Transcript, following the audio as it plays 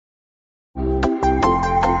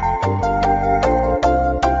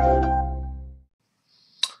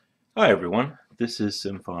Hi everyone, this is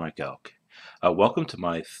SymphonicElk. Welcome to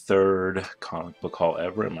my third comic book haul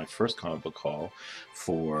ever and my first comic book haul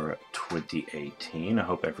for 2018. I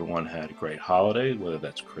hope everyone had a great holiday, whether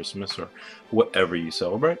that's Christmas or whatever you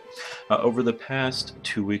celebrate. Over the past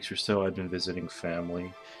 2 weeks or so, I've been visiting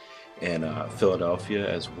family in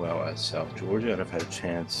Philadelphia as well as South Georgia, and I've had a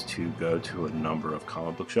chance to go to a number of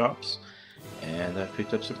comic book shops, and I've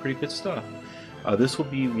picked up some pretty good stuff. This will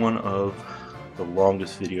be one of the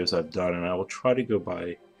longest videos I've done, and I will try to go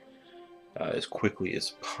by as quickly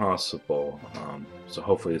as possible, so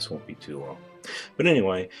hopefully this won't be too long. But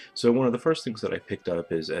anyway, so one of the first things that I picked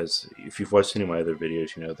up is, as if you've watched any of my other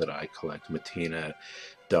videos, you know that I collect Mattina,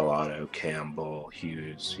 Dell'Otto, Campbell,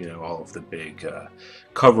 Hughes, you know, all of the big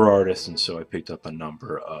cover artists, and so I picked up a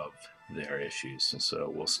number of their issues. And so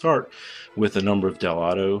we'll start with a number of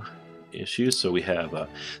Dell'Otto issues. So we have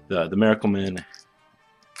the Miracle Man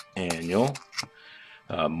Annual,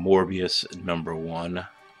 Morbius #1,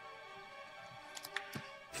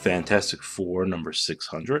 Fantastic Four number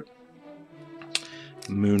 600,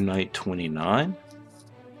 Moon Knight 29,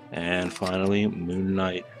 and finally Moon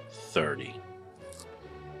Knight 30.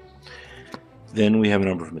 Then we have a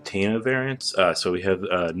number of Mattina variants. So we have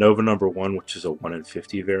Nova #1, which is a 1 in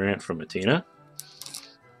 50 variant from Mattina.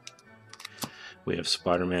 We have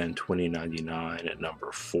Spider-Man 2099 at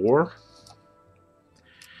number 4.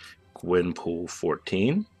 Gwenpool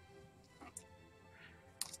 14.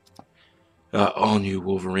 All New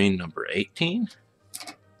Wolverine number 18.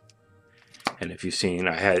 And if you've seen,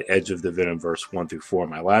 I had Edge of the Venomverse 1 through 4 in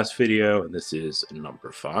my last video, and this is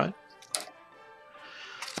number 5.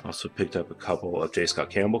 Also picked up a couple of J. Scott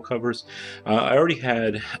Campbell covers. I already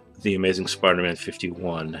had the Amazing Spider-Man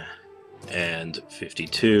 51 and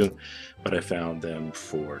 52, but I found them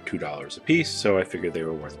for $2 a piece, so I figured they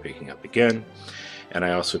were worth picking up again. And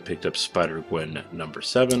I also picked up Spider-Gwen number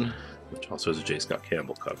 7, which also is a J. Scott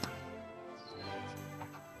Campbell cover.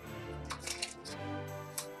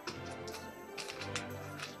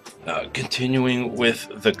 Continuing with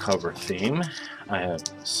the cover theme, I have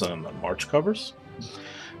some March covers.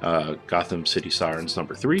 Gotham City Sirens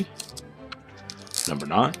number 3, number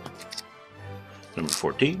 9, number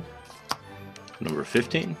 14, number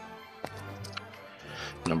 15,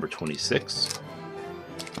 number 26.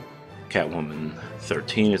 Catwoman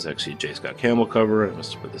 13 is actually a J. Scott Campbell cover. I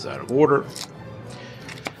must have put this out of order.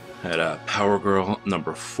 Had Power Girl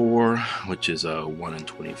number 4, which is a 1 in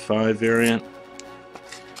 25 variant.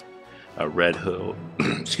 Red Hood,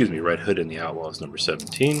 Red Hood and the Outlaws number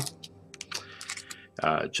 17.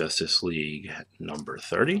 Justice League number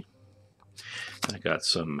 30. I got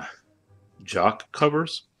some Jock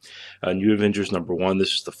covers. New Avengers number 1.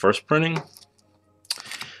 This is the first printing.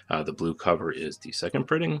 The blue cover is the second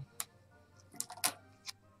printing.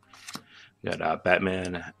 Got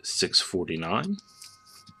Batman 649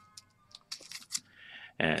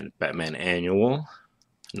 and Batman Annual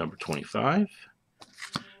number 25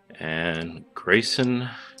 and Grayson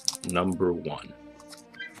number 1.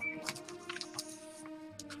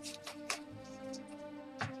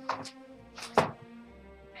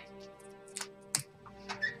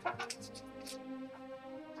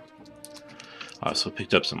 I also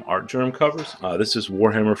picked up some Art Germ covers. This is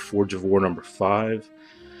Warhammer Forge of War number 5.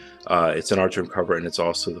 It's an Art Germ cover, and it's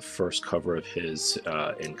also the first cover of his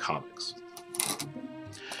in comics.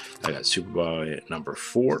 I got Superboy number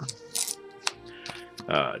 4.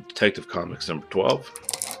 Detective Comics number 12.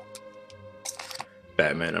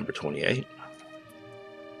 Batman number 28.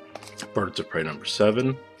 Birds of Prey number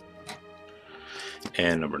 7.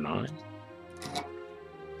 And number 9.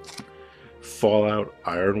 Fallout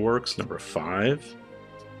Ironworks number 5.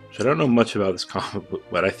 Which I don't know much about this comic book,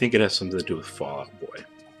 but I think it has something to do with Fall Out Boy.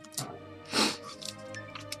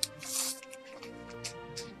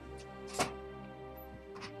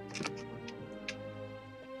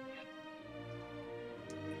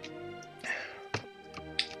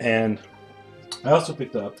 And I also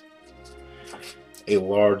picked up a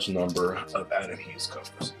large number of Adam Hughes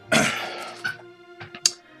covers.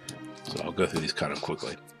 So I'll go through these kind of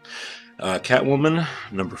quickly. Catwoman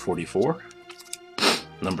number 44,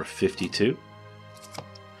 number 52,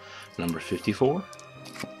 number 54,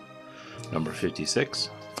 number 56,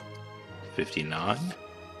 59,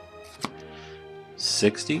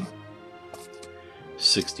 60,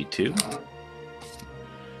 62,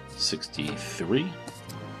 63,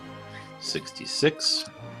 66,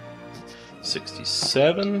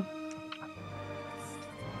 67,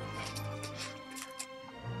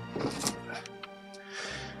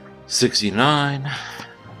 69,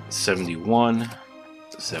 71,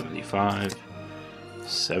 75,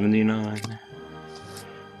 79,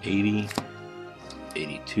 80,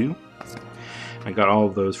 82, I got all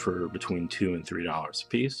of those for between $2 and $3 a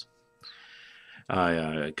piece.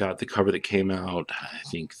 I got the cover that came out, I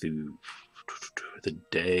think, the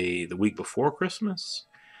week before Christmas.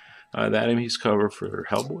 The Enemies cover for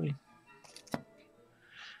Hellboy.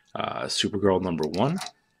 Supergirl #1.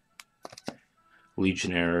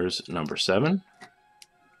 Legionnaires #7.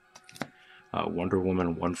 Wonder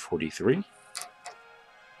Woman 143.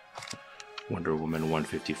 Wonder Woman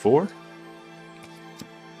 154.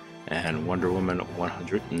 And Wonder Woman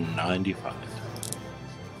 195.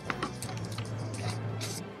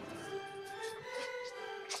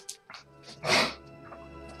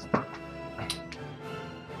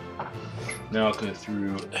 Now I'll go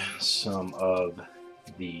through some of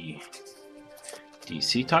the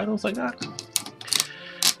DC titles I got.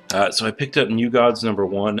 So I picked up New Gods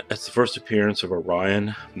 #1. It's the first appearance of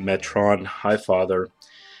Orion, Metron, Highfather,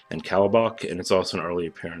 and Kalibok, and it's also an early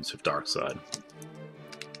appearance of Darkseid.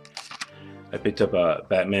 I picked up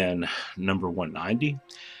Batman #190.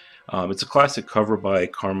 It's a classic cover by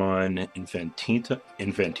Carmine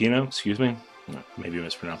Infantino. Excuse me, maybe I'm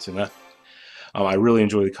mispronouncing that. I really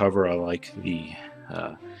enjoy the cover. I like the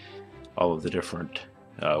all of the different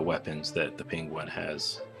weapons that the Penguin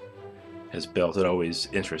has built. It always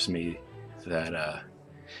interests me that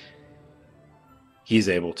he's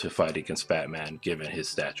able to fight against Batman given his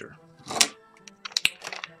stature.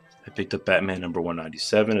 I picked up Batman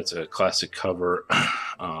 #197. It's a classic cover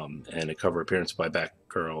and a cover appearance by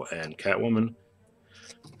Batgirl and Catwoman.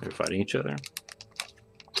 They're fighting each other.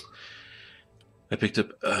 I picked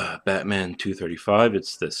up Batman 235.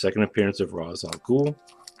 It's the second appearance of Ra's al Ghul.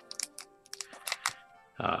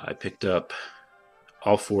 I picked up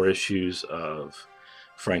all 4 issues of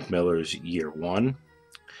Frank Miller's Year One.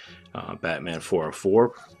 Batman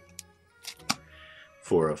 404,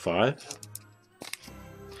 405,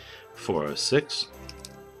 406,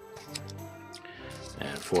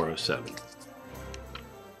 and 407.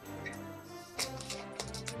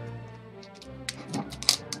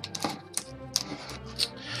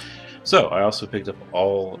 So I also picked up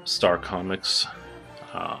All Star Comics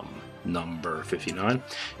number 59.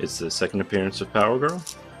 It's the second appearance of Power Girl.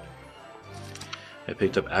 I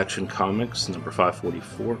picked up Action Comics number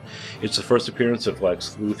 544. It's the first appearance of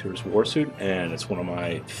Lex Luthor's Warsuit, and it's one of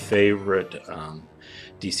my favorite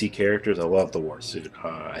DC characters. I love the Warsuit.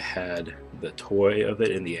 I had the toy of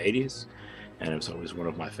it in the 80s, and it was always one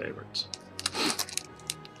of my favorites.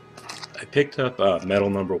 I picked up Metal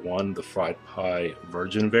 #1, the Fried Pie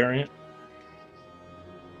Virgin variant.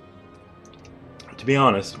 To be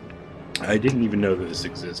honest, I didn't even know that this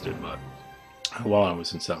existed, but while I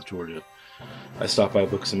was in South Georgia, I stopped by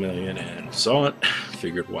Books A Million and saw it.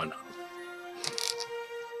 Figured why not.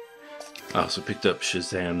 I also picked up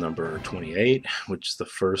Shazam number 28, which is the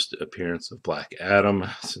first appearance of Black Adam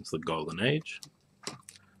since the Golden Age.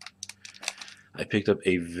 I picked up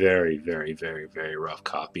a very, very, very, very rough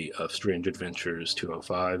copy of Strange Adventures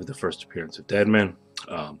 205, the first appearance of Deadman.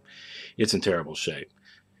 It's in terrible shape.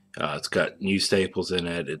 It's got new staples in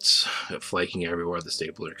it. It's flaking everywhere. The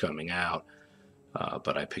staples are coming out.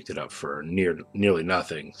 But I picked it up for nearly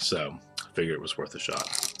nothing, so I figured it was worth a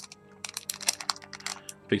shot.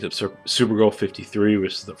 Picked up Supergirl 53,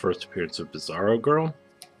 which is the first appearance of Bizarro Girl.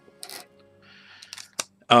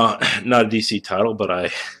 Not a DC title, but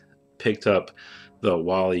I picked up the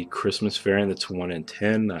Wally Christmas variant that's 1 in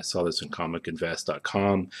 10. I saw this on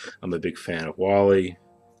comicinvest.com. I'm a big fan of Wally.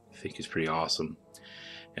 I think he's pretty awesome.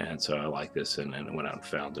 And so I like this and went out and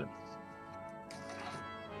found it.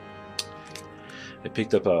 I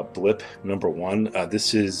picked up Blip #1.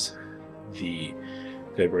 This is the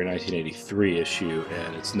February 1983 issue,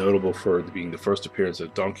 and it's notable for being the first appearance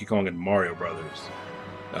of Donkey Kong and Mario Brothers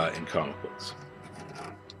in comic books.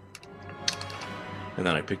 And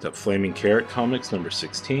then I picked up Flaming Carrot Comics number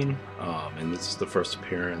 16, and this is the first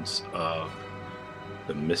appearance of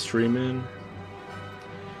the Mystery Men.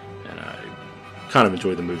 And I kind of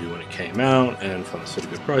enjoyed the movie when it came out, and found this at a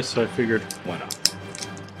good price, so I figured, why not?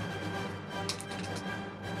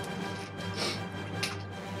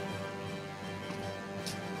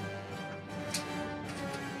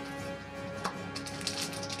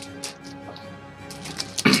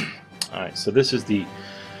 Alright, so this is the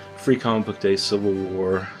Free Comic Book Day Civil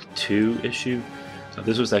War 2 issue. So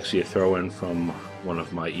this was actually a throw-in from one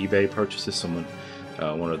of my eBay purchases. Someone,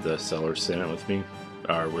 one of the sellers sent it with me,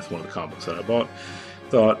 or with one of the comic books that I bought.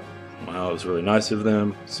 Thought, wow, it was really nice of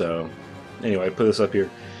them. So anyway, I put this up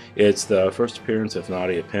here. It's the first appearance of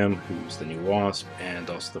Nadia Pym, who's the new Wasp, and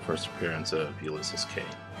also the first appearance of Ulysses Kane.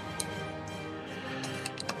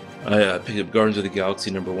 I picked up Guardians of the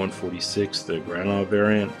Galaxy number 146, the Grandma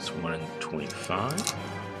variant. It's 1 in 25.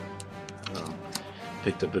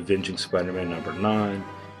 Picked up Avenging Spider-Man number 9.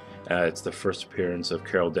 It's the first appearance of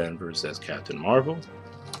Carol Danvers as Captain Marvel.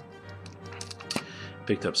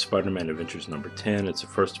 Picked up Spider-Man Adventures number 10. It's the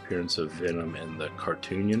first appearance of Venom in the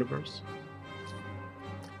cartoon universe.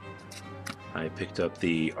 I picked up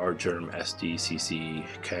the R-Germ SDCC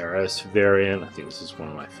KRS variant. I think this is one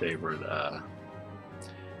of my favorite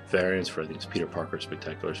variants for, I think it's Peter Parker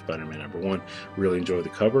Spectacular Spider-Man number 1. Really enjoy the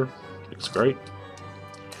cover. Looks great.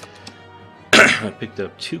 I picked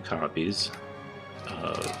up 2 copies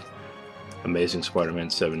of Amazing Spider-Man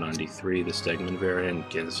 793, the Stegman variant.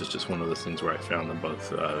 Again, this is just one of those things where I found them both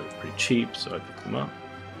pretty cheap, so I picked them up.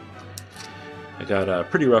 I got a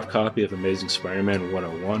pretty rough copy of Amazing Spider-Man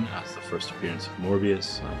 101. That's the first appearance of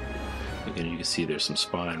Morbius. Again, you can see there's some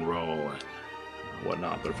spine roll and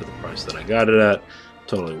whatnot, but for the price that I got it at,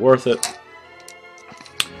 totally worth it.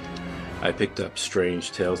 I picked up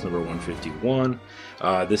Strange Tales number 151.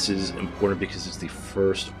 This is important because it's the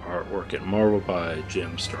first artwork at Marvel by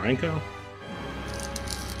Jim Steranko.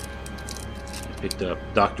 I picked up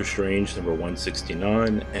Doctor Strange number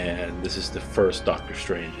 169, and this is the first Doctor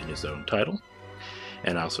Strange in his own title,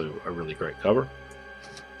 and also a really great cover.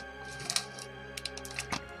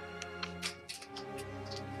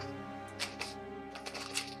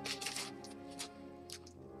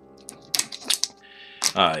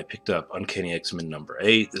 I picked up Uncanny X-Men number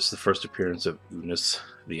 8. This is the first appearance of Unus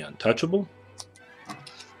the Untouchable.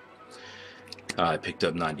 I picked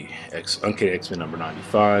up Uncanny X-Men number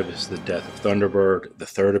 95. This is the Death of Thunderbird, the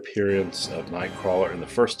third appearance of Nightcrawler, and the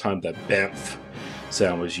first time that BAMF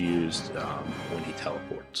sound was used when he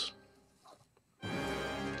teleports.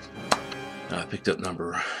 I picked up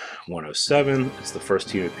number 107. It's the first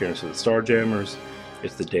team appearance of the Starjammers.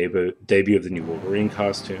 It's the debut of the new Wolverine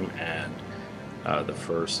costume, and the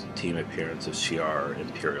first team appearance of Shi'ar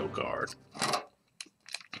Imperial Guard.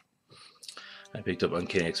 I picked up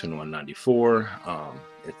Uncanny X-Men 194.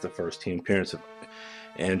 It's the first team appearance of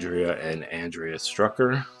Andrea and Andrea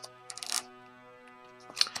Strucker.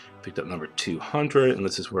 Picked up number 200, and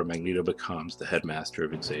this is where Magneto becomes the headmaster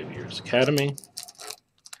of Xavier's Academy.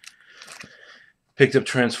 Picked up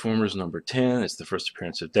Transformers number 10. It's the first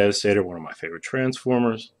appearance of Devastator, one of my favorite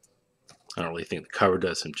Transformers. I don't really think the cover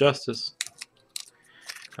does him justice.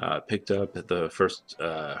 Picked up the first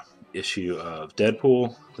issue of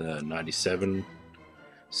Deadpool, the 97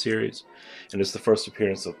 series, and it's the first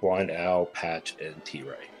appearance of Blind Owl, Patch, and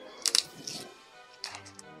T-Ray.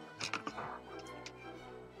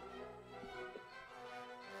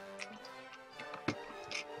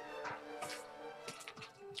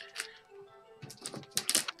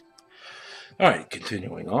 Alright,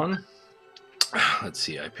 continuing on. Let's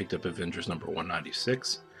see, I picked up Avengers number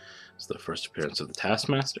 196. It's the first appearance of the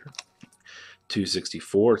Taskmaster.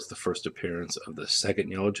 264, it's the first appearance of the second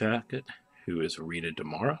Yellow Jacket, who is Rita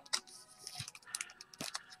Damara.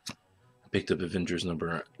 I picked up Avengers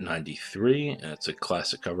number 93, and it's a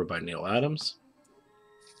classic cover by Neil Adams.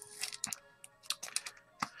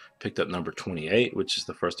 Picked up number 28, which is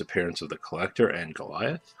the first appearance of the Collector and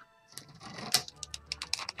Goliath.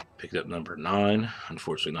 Picked up number 9,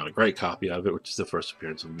 unfortunately not a great copy of it, which is the first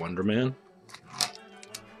appearance of Wonder Man.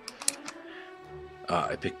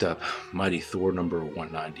 I picked up Mighty Thor number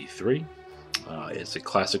 193. It's a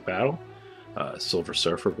classic battle. Silver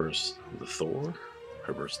Surfer versus Thor,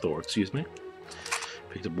 excuse me.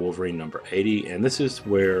 Picked up Wolverine number 80, and this is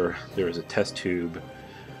where there is a test tube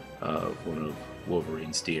of one of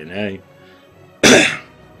Wolverine's DNA,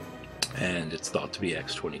 and it's thought to be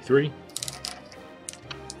X-23.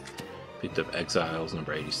 Picked up Exiles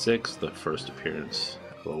number 86, the first appearance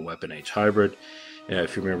of a Weapon H hybrid.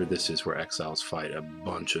 If you remember, this is where Exiles fight a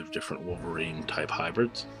bunch of different Wolverine-type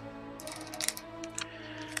hybrids.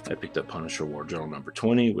 I picked up Punisher War Journal number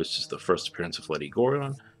 20, which is the first appearance of Letty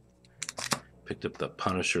Gorion. Picked up the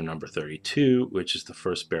Punisher number 32, which is the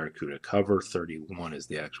first Barracuda cover. 31 is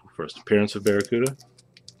the actual first appearance of Barracuda.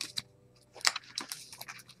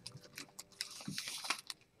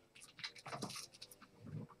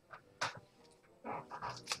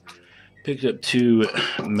 Picked up 2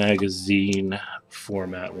 magazine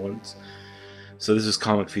format ones. So this is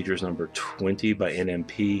Comic Features number 20 by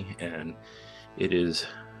NMP, and it is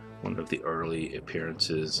one of the early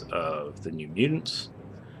appearances of the New Mutants.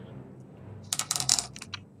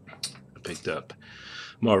 I picked up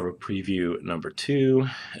Marvel Preview number 2.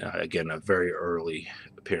 Again, a very early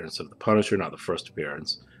appearance of the Punisher, not the first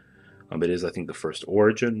appearance. It is, I think, the first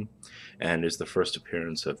origin, and is the first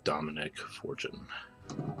appearance of Dominic Fortune.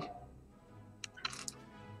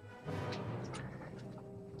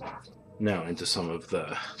 Now into some of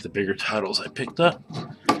the bigger titles I picked up.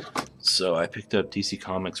 So I picked up DC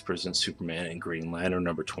Comics Presents Superman and Green Lantern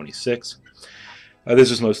number 26.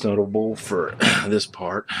 This is most notable for this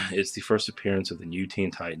part. It's the first appearance of the new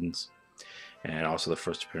Teen Titans, and also the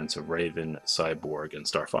first appearance of Raven, Cyborg, and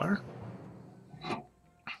Starfire.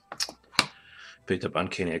 Picked up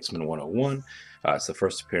Uncanny X-Men 101. It's the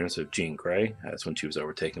first appearance of Jean Grey. That's when she was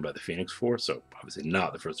overtaken by the Phoenix Force. So obviously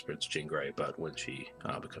not the first appearance of Jean Grey, but when she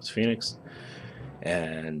becomes Phoenix.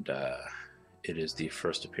 And it is the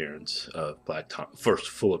first appearance of first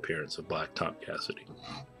full appearance of Black Tom Cassidy.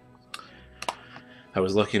 I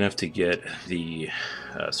was lucky enough to get the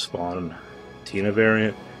Spawn Tina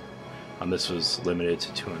variant. This was limited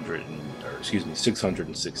to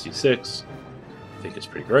 666. I think it's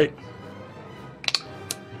pretty great.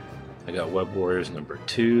 I got Web Warriors number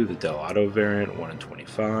 2, the Del Otto variant, 1 in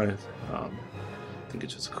 25. I think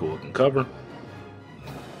it's just a cool looking cover.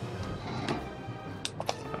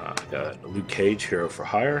 I got Luke Cage, Hero for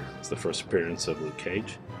Hire. It's the first appearance of Luke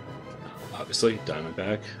Cage. Obviously,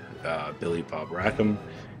 Diamondback, Billy Bob Rackham,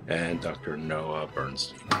 and Dr. Noah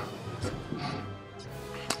Bernstein.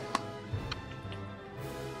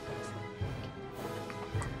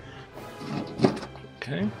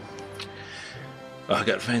 Okay. I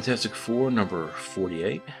got Fantastic Four number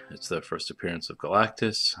 48. It's the first appearance of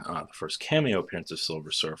Galactus, the first cameo appearance of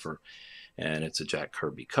Silver Surfer, and it's a Jack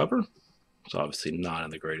Kirby cover. It's obviously not in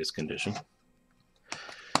the greatest condition.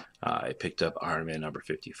 I picked up Iron Man number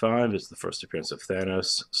 55. It's the first appearance of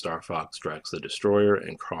Thanos, Star Fox, Drax the Destroyer,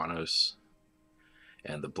 and Kronos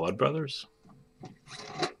and the Blood Brothers.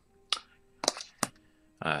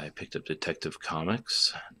 I picked up Detective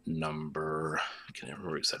Comics number, I can't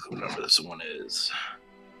remember exactly what number this one is,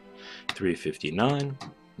 359.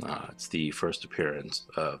 It's the first appearance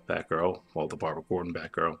of Batgirl, well, the Barbara Gordon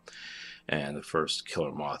Batgirl, and the first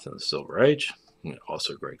Killer Moth in the Silver Age.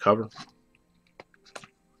 Also a great cover.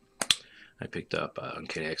 I picked up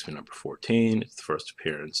Uncanny X-Men number 14. It's the first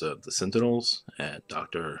appearance of the Sentinels and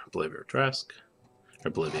Dr. Bolivier Trask.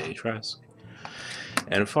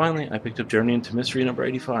 And finally, I picked up Journey into Mystery number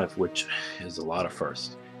 85, which is a lot of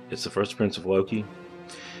firsts. It's the first appearance of Loki,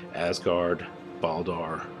 Asgard,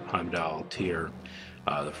 Baldar, Heimdall, Tyr,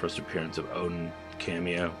 the first appearance of Odin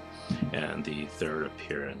cameo, and the third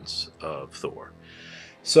appearance of Thor.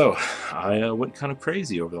 So I went kind of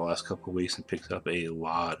crazy over the last couple of weeks and picked up a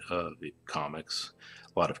lot of comics,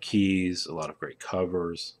 a lot of keys, a lot of great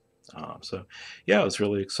covers. So yeah, I was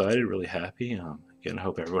really excited, really happy. Again, I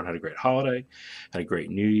hope everyone had a great holiday, had a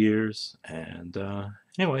great New Year's, and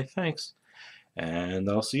anyway, thanks, and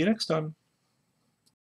I'll see you next time.